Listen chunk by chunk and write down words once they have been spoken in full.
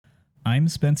I'm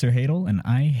Spencer Hadel, and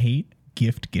I hate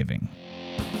gift giving.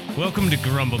 Welcome to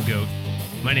Grumble Goat.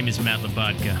 My name is Matt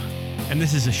Labodka, and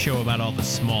this is a show about all the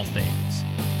small things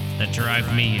that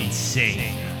drive me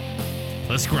insane.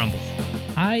 Let's grumble.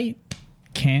 I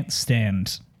can't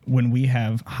stand when we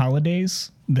have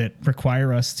holidays that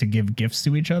require us to give gifts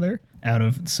to each other out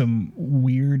of some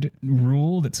weird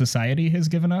rule that society has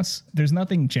given us. There's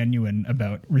nothing genuine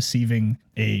about receiving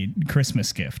a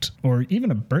Christmas gift or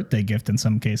even a birthday gift in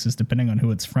some cases, depending on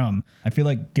who it's from. I feel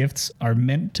like gifts are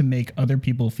meant to make other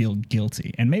people feel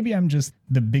guilty. And maybe I'm just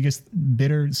the biggest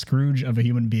bitter Scrooge of a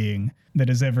human being that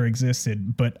has ever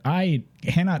existed, but I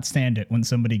cannot stand it when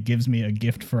somebody gives me a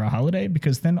gift for a holiday,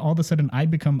 because then all of a sudden I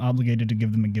become obligated to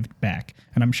give them a gift back.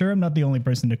 And I'm sure I'm not the only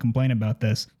person to complain about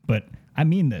this, but I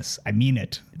mean this. I mean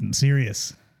it. I'm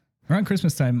serious. Around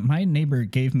Christmas time, my neighbor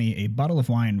gave me a bottle of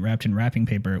wine wrapped in wrapping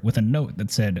paper with a note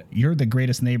that said, "You're the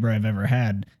greatest neighbor I've ever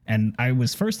had." And I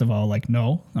was, first of all, like,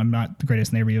 no, I'm not the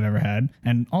greatest neighbor you've ever had.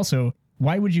 And also,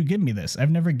 why would you give me this?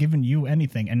 I've never given you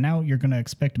anything, and now you're going to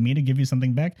expect me to give you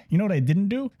something back? You know what I didn't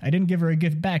do? I didn't give her a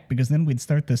gift back, because then we'd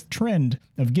start this trend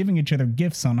of giving each other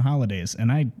gifts on holidays,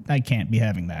 and I can't be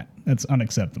having that. That's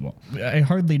unacceptable. I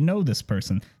hardly know this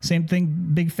person. Same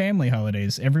thing, big family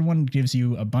holidays. Everyone gives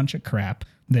you a bunch of crap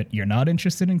that you're not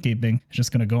interested in keeping. It's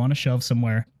just going to go on a shelf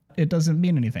somewhere. It doesn't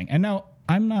mean anything. And now,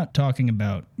 I'm not talking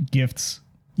about gifts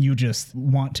you just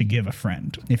want to give a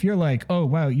friend. If you're like, oh,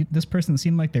 wow, this person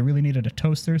seemed like they really needed a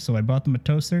toaster, so I bought them a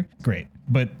toaster, great.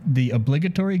 But the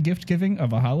obligatory gift giving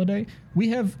of a holiday, we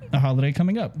have a holiday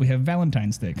coming up. We have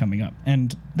Valentine's Day coming up.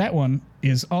 And that one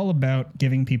is all about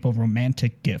giving people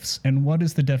romantic gifts. And what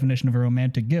is the definition of a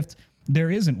romantic gift?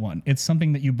 There isn't one. It's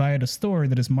something that you buy at a store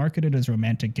that is marketed as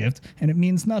romantic gift, and it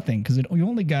means nothing because you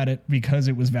only got it because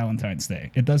it was Valentine's Day.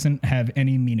 It doesn't have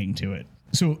any meaning to it.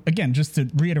 So again, just to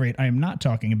reiterate, I am not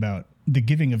talking about the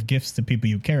giving of gifts to people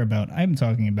you care about. I'm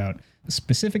talking about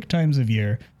specific times of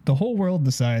year. The whole world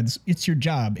decides it's your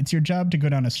job. It's your job to go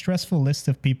down a stressful list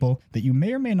of people that you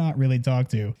may or may not really talk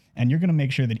to, and you're going to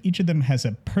make sure that each of them has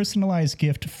a personalized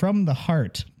gift from the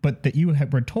heart, but that you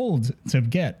were told to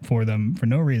get for them for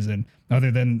no reason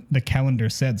other than the calendar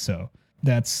said so.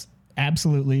 That's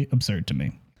absolutely absurd to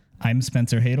me. I'm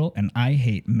Spencer Hadel, and I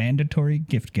hate mandatory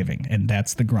gift giving, and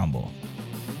that's the grumble.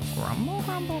 Grumble,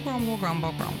 grumble, grumble,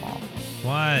 grumble, grumble.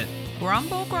 What?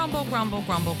 Grumble, grumble, grumble,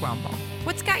 grumble, grumble.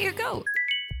 What's got your goat?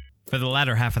 For the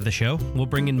latter half of the show, we'll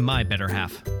bring in my better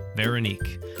half,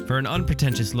 Veronique, for an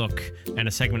unpretentious look and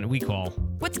a segment we call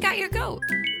What's got your goat?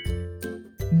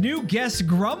 New guest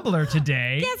grumbler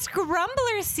today. Yes,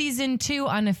 Grumbler Season 2,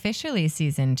 unofficially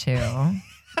Season 2.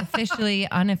 Officially,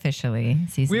 unofficially,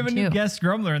 Season 2. We have a new guest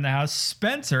grumbler in the house.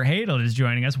 Spencer Hadel is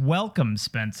joining us. Welcome,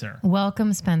 Spencer.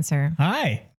 Welcome, Spencer.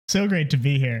 Hi. So great to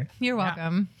be here. You're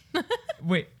welcome.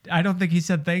 Wait, I don't think he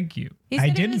said thank you. He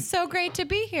said it was so great to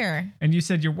be here. And you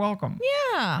said you're welcome.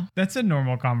 Yeah. That's a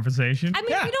normal conversation. I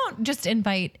mean, we don't just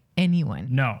invite anyone.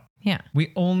 No. Yeah.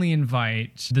 We only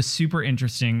invite the super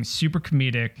interesting, super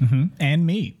comedic And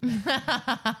me.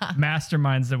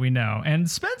 masterminds that we know. And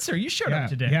Spencer, you showed up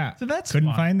today. Yeah. So that's Couldn't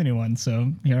fun. find anyone,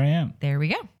 so here I am. There we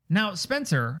go. Now,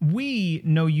 Spencer, we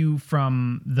know you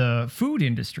from the food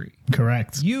industry.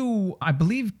 Correct. You, I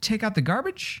believe, take out the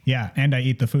garbage? Yeah, and I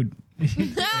eat the food.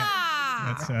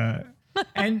 Ah! That's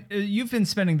And you've been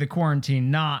spending the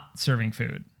quarantine not serving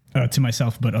food. to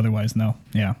myself, but otherwise, no.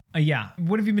 Yeah. Yeah.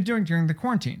 What have you been doing during the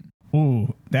quarantine?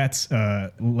 Ooh, that's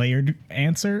a layered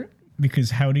answer,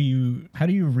 because how do you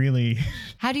really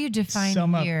How do you define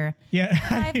sum up? here? Yeah.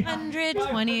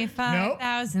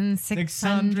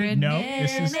 525,600 No,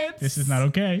 minutes. this is not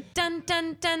okay. Dun,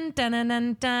 dun, dun, dun, dun,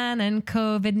 dun, dun, and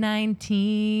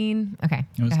COVID-19. Okay,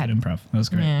 It was go ahead. good improv. That was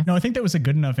great. Yeah. No, I think that was a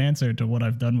good enough answer to what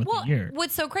I've done with Well, the year.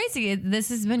 what's so crazy, this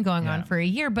has been going on Yeah. for a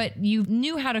year, but you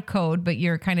knew how to code, but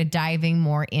you're kind of diving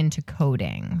more into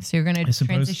coding. So you're going to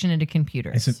suppose- transition into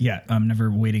computers. Yeah, I'm never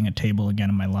waiting a table again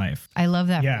in my life. I love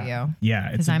that Yeah. for you. Yeah,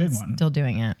 it's Because a I'm big one. still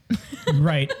doing it.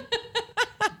 Right.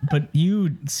 But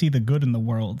you see the good in the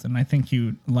world, and I think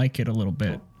you like it a little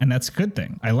bit. And that's a good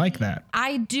thing. I like that.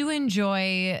 I do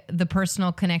enjoy the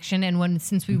personal connection. And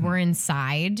since we were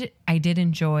inside, I did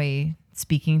enjoy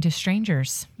speaking to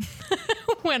strangers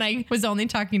when I was only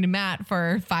talking to Matt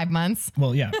for 5 months.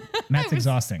 Well, yeah, Matt's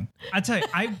exhausting. I tell you,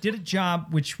 I did a job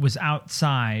which was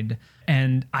outside,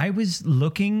 and I was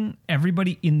looking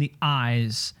everybody in the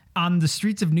eyes on the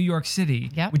streets of New York City,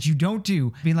 Yep. which you don't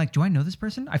do, being like, do I know this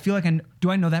person? I feel like do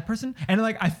I know that person? And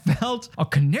like I felt a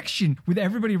connection with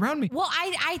everybody around me. Well,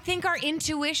 I think our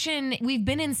intuition, we've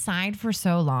been inside for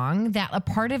so long that a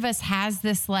part of us has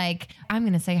this like, I'm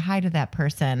going to say hi to that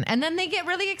person. And then they get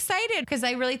really excited because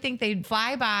I really think they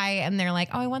fly by and they're like,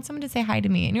 oh, I want someone to say hi to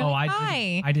me. And you're like,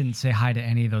 hi. I didn't say hi to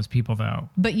any of those people though.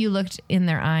 But you looked in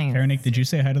their eyes. Veronique, did you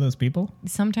say hi to those people?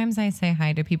 Sometimes I say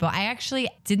hi to people. I actually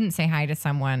didn't say hi to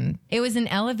someone. It was an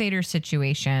elevator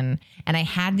situation and I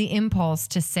had the impulse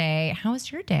to say, how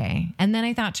was your day? And then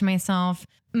I thought to myself,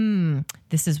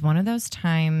 this is one of those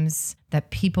times that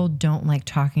people don't like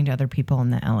talking to other people in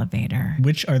the elevator.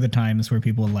 Which are the times where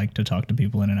people like to talk to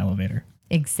people in an elevator?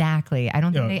 Exactly. I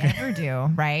don't think they Okay. ever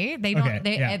do, right? They don't.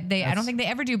 Okay, I don't think they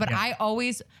ever do. But I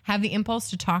always have the impulse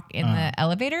to talk in the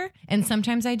elevator, and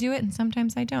sometimes I do it, and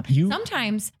sometimes I don't.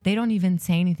 Sometimes they don't even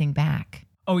say anything back.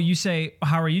 Oh, you say,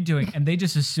 how are you doing? And they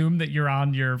just assume that you're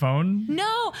on your phone?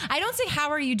 No, I don't say, how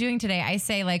are you doing today? I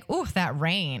say like, ooh, that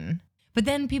rain. But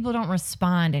then people don't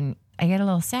respond, and I get a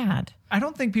little sad. I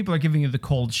don't think people are giving you the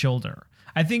cold shoulder.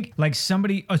 I think like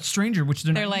a stranger, which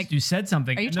they're not like, used to, said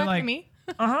something. Are you and they're talking like, to me?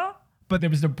 Uh-huh. But there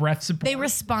was the breath support. They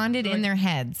responded in their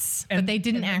heads, but And- they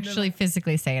didn't and then actually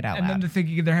physically say it out And then loud. they're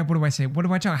thinking in their head, what do I say? What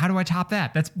do I talk? How do I top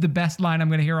that? That's the best line I'm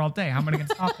going to hear all day. How am I going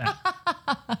to top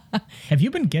that? Have you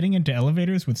been getting into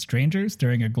elevators with strangers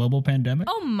during a global pandemic?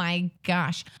 Oh my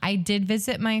gosh. I did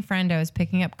visit my friend. I was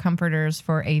picking up comforters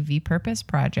for a V-Purpose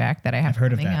project that I have I've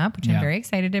heard of coming that. up, which I'm Yeah. very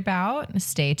excited about.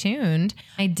 Stay tuned.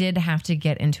 I did have to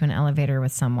get into an elevator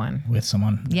with someone. With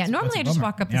someone? Yeah, That's normally a I just bummer.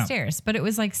 walk up the Yeah. stairs, but it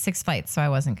was like 6 flights, so I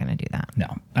wasn't going to do that.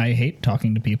 No, I hate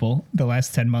talking to people. The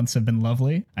last 10 months have been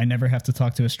lovely. I never have to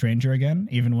talk to a stranger again.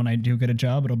 Even when I do get a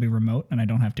job, it'll be remote and I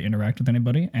don't have to interact with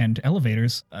anybody. And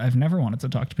elevators, I've never wanted to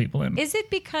talk to people in. Is it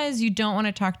because you don't want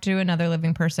to talk to another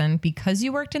living person because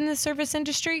you worked in the service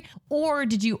industry, or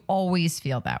did you always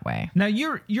feel that way? Now,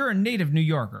 you're a native New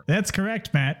Yorker. That's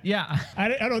correct, Matt. Yeah. I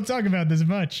don't talk about this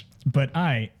much, but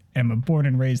I am a born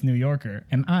and raised New Yorker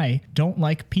and I don't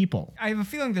like people. I have a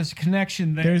feeling there's a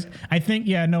connection there. I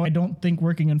don't think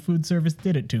working in food service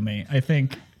did it to me. I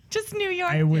think Just New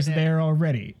York. I was did it. there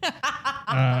already.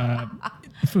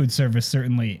 Food service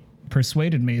certainly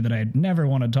persuaded me that I'd never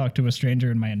want to talk to a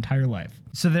stranger in my entire life.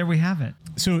 So there we have it.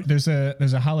 So there's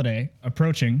a holiday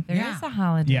approaching. There is a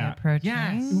holiday Yeah. approaching.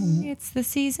 Yes. It's the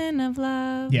season of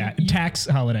love. Yeah, tax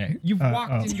holiday. You've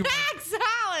walked into Tax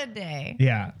holiday.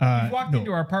 Yeah,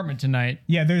 our apartment tonight.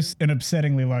 yeah. There's an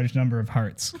upsettingly large number of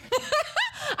hearts.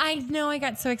 I know. I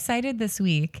got so excited this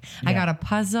week. I got a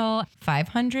puzzle,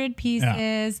 500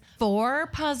 pieces, 4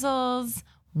 puzzles,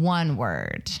 1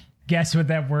 word. Guess what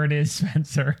that word is,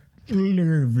 Spencer?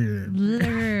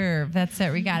 Lerv. That's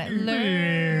it. We got it.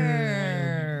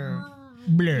 Lerv.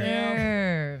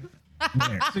 Lerv.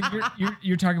 So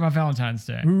you're talking about Valentine's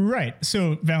Day. Right.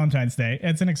 So Valentine's Day.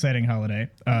 It's an exciting holiday.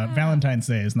 Valentine's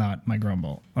Day is not my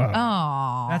grumble.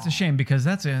 Aw. That's a shame because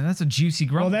that's a juicy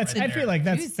grumble. Well, that's. right I there. feel like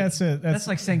that's that's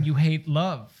like saying you hate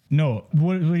love. no.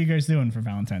 What are you guys doing for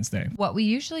Valentine's Day? What we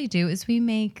usually do is we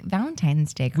make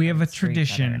Valentine's Day cards. We have a for each other.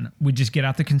 tradition. We just get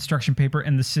out the construction paper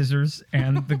and the scissors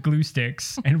and the glue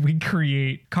sticks, and we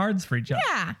create cards for each other.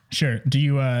 Yeah. Sure. Do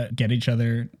you get each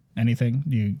other anything?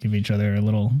 Do you give each other a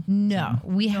little? No,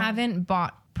 we haven't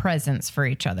bought presents for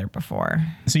each other before.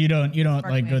 So you don't like go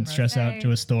Sparkling stress out rosé.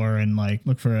 to a store and like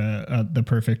look for the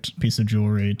perfect piece of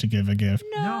jewelry to give a gift.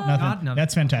 No. Nothing. God, no.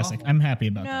 That's fantastic. I'm happy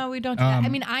about that. No, we don't do that. I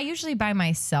mean, I usually buy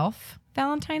myself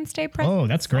Valentine's Day presents. Oh,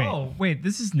 that's great. Oh, wait,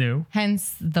 this is new.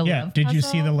 Hence the Yeah, love did you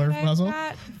see the puzzle love that I've puzzle?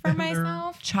 got for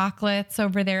myself? Chocolates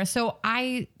over there. So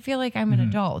I feel like I'm an Mm-hmm.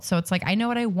 adult. So it's like I know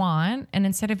what I want. And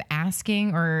instead of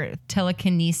asking or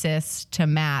telekinesis to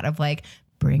Matt of like,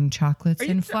 bring chocolates and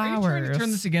Are you flowers. trying to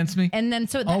turn this against me? And then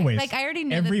so that, Always. like I already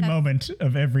know every that that's- moment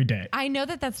of every day. I know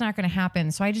that that's not going to happen.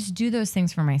 So I just do those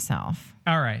things for myself.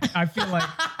 All right. I feel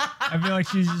like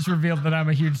she's just revealed that I'm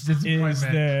a huge disappointment. Is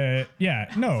the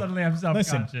no? Suddenly I'm Listen,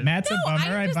 self-conscious. Matt's a bummer.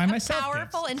 I'm I just buy a myself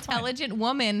powerful, gifts. It's fine. intelligent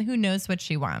woman who knows what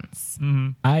she wants.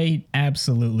 I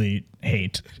absolutely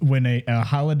hate when a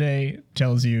holiday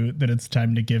tells you that it's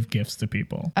time to give gifts to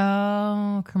people.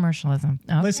 Oh, commercialism.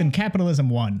 Okay. Listen, capitalism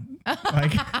won.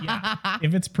 Like,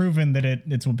 if it's proven that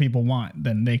it's what people want,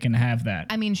 then they can have that.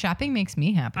 I mean, shopping makes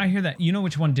me happy. I hear that. You know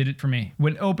which one did it for me?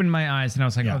 When it opened my eyes and I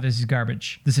was like, Yeah. oh, this is garbage.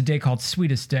 There's a day called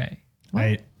Sweetest Day.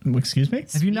 Excuse me?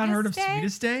 Have you not heard of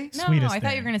Sweetest Day? Sweetest Day? No, Sweetest I thought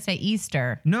Day. you were going to say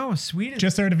Easter. No, Sweetest.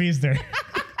 Just heard of Easter.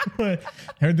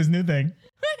 Heard this new thing.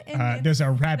 There's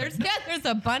a rabbit. There's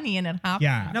a bunny in it. Hop.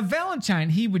 Yeah. Now, Valentine,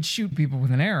 he would shoot people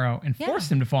with an arrow and force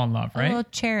them to fall in love, A right? little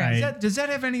cherub. Does that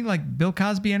have any like Bill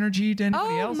Cosby energy to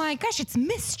anybody Oh else? my gosh, it's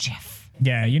mischief.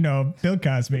 Yeah, you know, Bill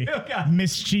Cosby.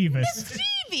 Mischievous.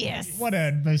 Devious. What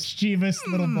a mischievous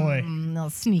little boy. Little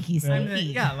sneaky, sneaky.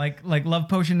 Yeah, like Love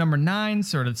Potion number 9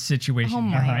 sort of situation. Oh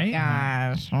my right?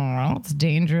 gosh. Oh, it's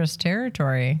dangerous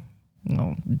territory.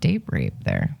 No, date rape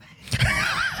there.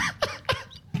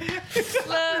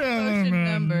 Love potion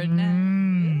number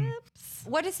 9. Oops.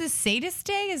 What is this, sadist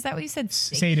day? Is that what you said?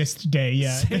 Sadist day,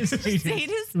 yeah.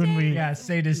 Sadist When day? we Yeah,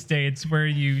 sadist states where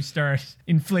you start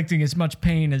inflicting as much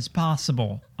pain as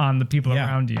possible on the people Yeah.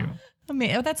 around you. I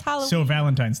mean, oh, that's Halloween. So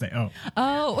Valentine's Day. Oh.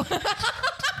 Oh.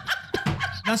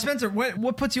 Now, Spencer,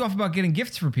 what puts you off about getting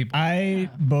gifts for people? I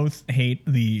both hate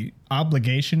the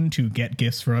obligation to get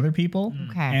gifts for other people.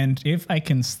 Okay. And if I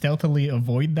can stealthily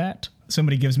avoid that,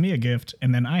 somebody gives me a gift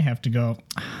and then I have to go,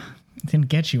 I didn't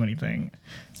get you anything.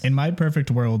 In my perfect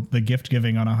world, the gift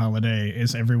giving on a holiday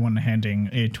is everyone handing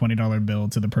a $20 bill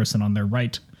to the person on their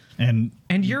right. And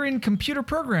And you're in computer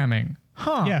programming.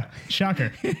 Huh. yeah,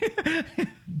 shocker.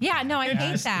 Yeah, no, I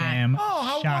hate that. Damn. Oh,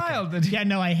 how shocker. wild. Yeah,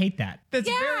 no, I hate that. That's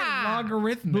Yeah. very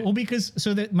logarithmic. Well, because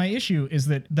so that my issue is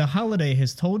that the holiday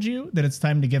has told you that it's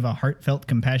time to give a heartfelt,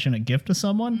 compassionate gift to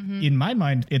someone. In my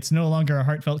mind, it's no longer a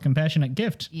heartfelt, compassionate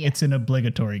gift. Yes. It's an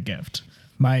obligatory gift.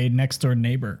 My next door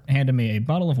neighbor handed me a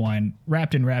bottle of wine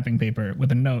wrapped in wrapping paper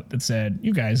with a note that said,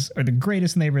 "You guys are the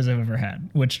greatest neighbors I've ever had."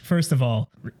 Which, first of all,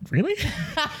 really?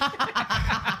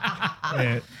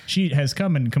 She has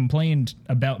come and complained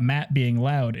about Matt being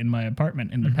loud in my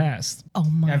apartment in the past. Oh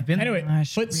my I've been Anyway,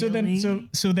 gosh, but so really? then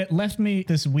so that left me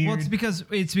this weird. Well,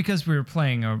 it's because we were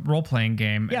playing a role playing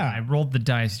game. Yeah. And I rolled the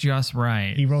dice just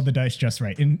right. He rolled the dice just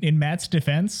right. In Matt's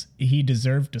defense, he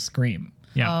deserved to scream.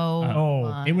 Yeah.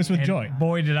 Oh, It was with And joy.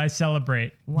 boy, did I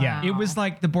celebrate. Yeah. It was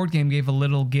like the board game gave a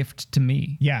little gift to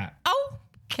me. Yeah.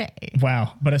 okay.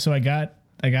 Wow. But so I got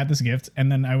this gift,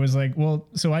 and then I was like, well,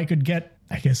 so I could get,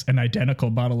 I guess, an identical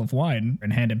bottle of wine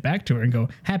and hand it back to her and go,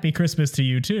 "Happy Christmas to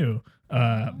you too."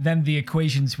 Then the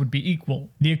equations would be equal.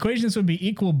 The equations would be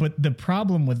equal, but the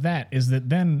problem with that is that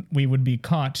then we would be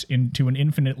caught into an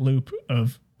infinite loop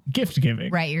of gift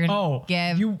giving. Right, you're gonna Oh,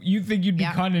 give. you think you'd be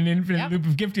Yep. caught in an infinite Yep. loop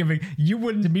of gift giving? You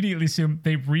wouldn't immediately assume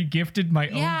they re-gifted my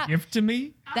Yeah. own gift to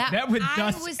me? That- would I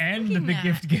thus was end thinking the that.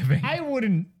 gift giving. I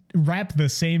wouldn't wrap the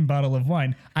same bottle of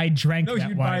wine. I drank No, that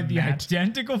you'd buy wine, the Matt.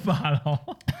 identical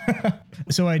bottle.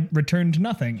 So I returned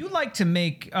nothing. You like to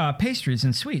make pastries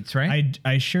and sweets, right?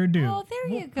 I sure do. Oh,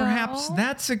 there you go. Perhaps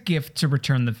that's a gift to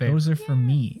return the favor. Those are for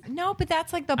me. No, but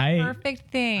that's like the I-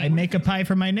 perfect thing. I make a pie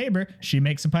for my neighbor. She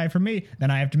makes a pie for me. Then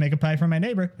I have to make a pie for my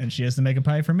neighbor, and she has to make a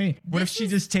pie for me. What if she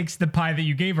just takes the pie that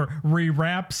you gave her,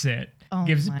 rewraps it,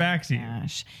 gives it back to you?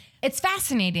 Gosh. It's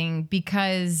fascinating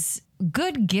because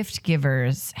good gift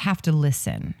givers have to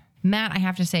listen. Matt, I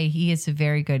have to say, he is a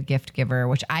very good gift giver,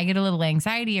 which I get a little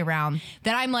anxiety around.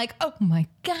 That I'm like, oh my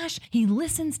gosh, he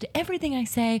listens to everything I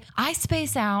say. I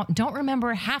space out, don't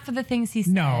remember half of the things he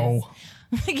says. No.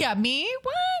 Yeah, me?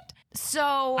 What?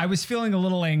 So I was feeling a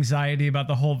little anxiety about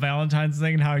the whole Valentine's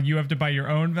thing and how you have to buy your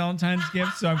own Valentine's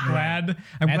gift. So I'm glad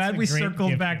That's a we great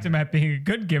circled gift back to giver. Matt being a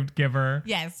good gift giver.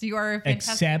 yes, you are a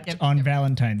fantastic Except gift on giver.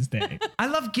 Valentine's Day. I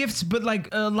love gifts, but like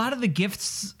a lot of the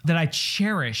gifts that I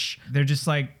cherish, they're just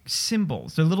like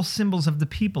symbols. They're little symbols of the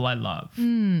people I love.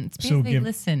 It's because So they give-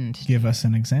 listened. Give us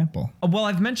an example. Well,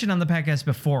 I've mentioned on the podcast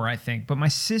before, I think, but my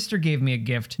sister gave me a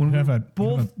gift when You we have were a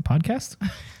both. podcast?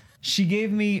 She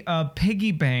gave me a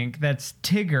piggy bank that's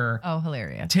Tigger. Oh,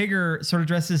 hilarious. Tigger sort of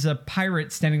dresses as a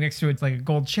pirate standing next to it like a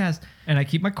gold chest, and I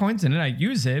keep my coins in it. I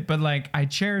use it, but like I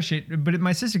cherish it. But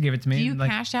my sister gave it to me. Do you and,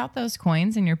 like, cash out those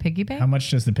coins in your piggy bank? How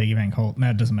much does the piggy bank hold? No,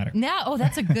 it doesn't matter. No. Oh,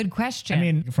 that's a good question. I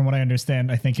mean, from what I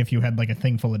understand, I think if you had like a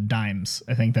thing full of dimes,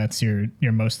 I think that's your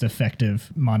most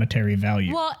effective monetary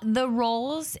value. well, the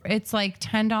rolls, it's like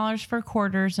 $10 for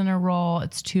quarters in a roll.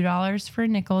 It's $2 for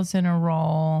nickels in a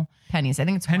roll. Pennies. I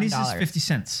think it's pennies $1. is 50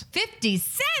 cents. 50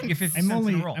 cents. Get 50 I'm cents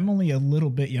in a roll. only a little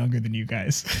bit younger than you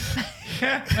guys.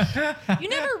 You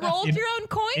never rolled your own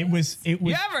coins? It was. You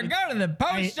ever go to the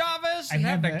post office and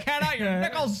have to count out your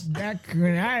nickels? Back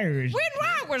when I was. When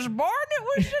I was born, it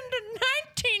was in the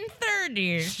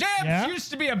 1930s. Stamps Yeah?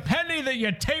 used to be a penny that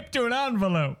you taped to an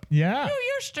envelope. Yeah. You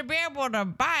used to be able to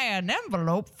buy an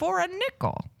envelope for a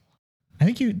nickel. I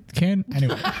think you can.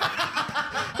 Anyway.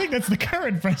 I think that's the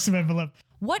current price of envelope.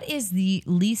 What is the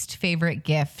least favorite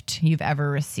gift you've ever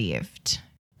received?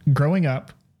 Growing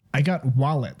up, I got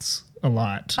wallets a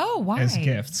lot. Oh, why? As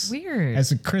gifts. Weird.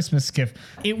 As a Christmas gift.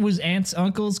 It was aunts,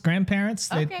 uncles,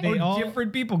 grandparents. Okay. They all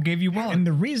Different people gave you wallets. And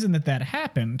the reason that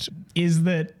happened is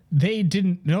that they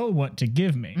didn't know what to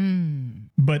give me.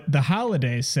 But the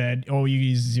holidays said, oh, you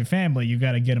use your family, you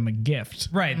got to get them a gift.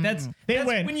 Right. That's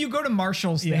went- when you go to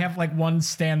Marshall's, they Yeah. have like one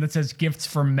stand that says gifts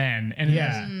for men. And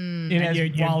Yeah. it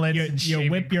has wallets you, and you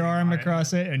shaving whip your cream arm on it.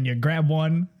 across it and you grab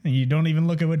one and you don't even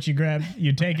look at what you grab.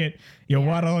 You take it, you're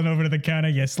waddling over to the counter,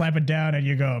 you slap it down and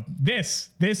you go, this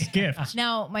gift.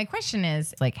 Now, my question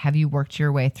is, like, have you worked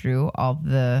your way through all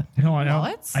the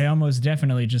wallets? I almost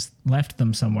definitely just left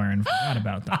them somewhere and forgot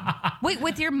about them. Wait,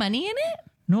 with your money in it?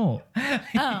 No. Oh,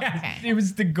 okay. It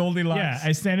was the Goldilocks. Yeah,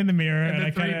 I stand in the mirror and the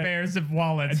I three kind of bears of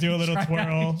wallets. do a little Try out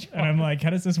twirl each and I'm like, how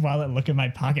does this wallet look in my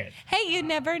pocket? Hey, you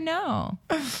never know.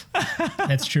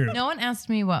 That's true. No one asked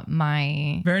me what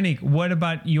my. Veronique, what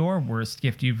about your worst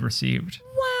gift you've received?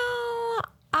 Well,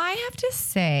 I have to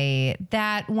say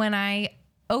that when I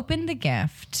opened the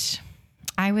gift,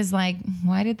 I was like,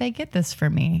 why did they get this for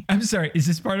me? I'm sorry, is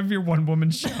this part of your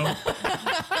one-woman show?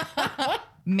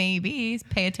 Maybe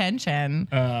pay attention.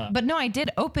 But no, I did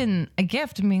open a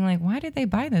gift and being like, why did they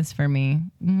buy this for me?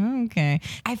 Okay.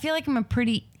 I feel like I'm a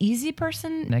pretty easy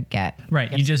person to get.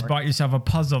 Right, you just bought yourself a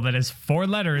puzzle that has 4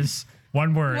 letters,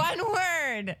 1 word. One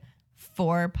word.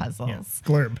 4 puzzles.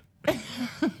 Glurb. But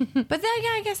then, yeah,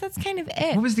 I guess that's kind of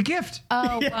it. What was the gift?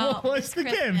 Oh, Yeah, well, what's the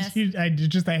Christmas.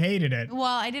 gift? I hated it. Well,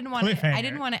 I didn't want to. Cliffhanger. I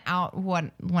didn't want to out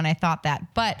when I thought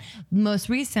that. But most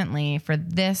recently, for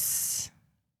this,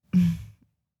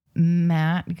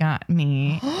 Matt got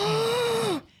me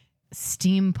a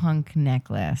steampunk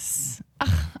necklace. Ugh,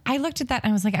 I looked at that and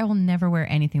I was like, I will never wear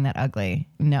anything that ugly.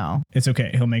 No. It's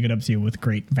okay. He'll make it up to you with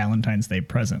great Valentine's Day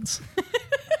presents.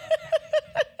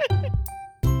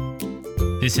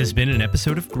 This has been an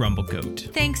episode of Grumble Goat.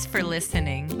 Thanks for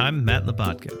listening. I'm Matt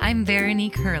Labodka. I'm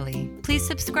Veronique Hurley. Please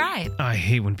subscribe. I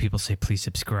hate when people say please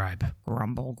subscribe.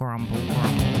 Grumble, grumble,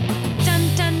 grumble.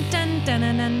 Dun dun dun dun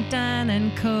dun dun dun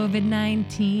and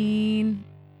COVID-19.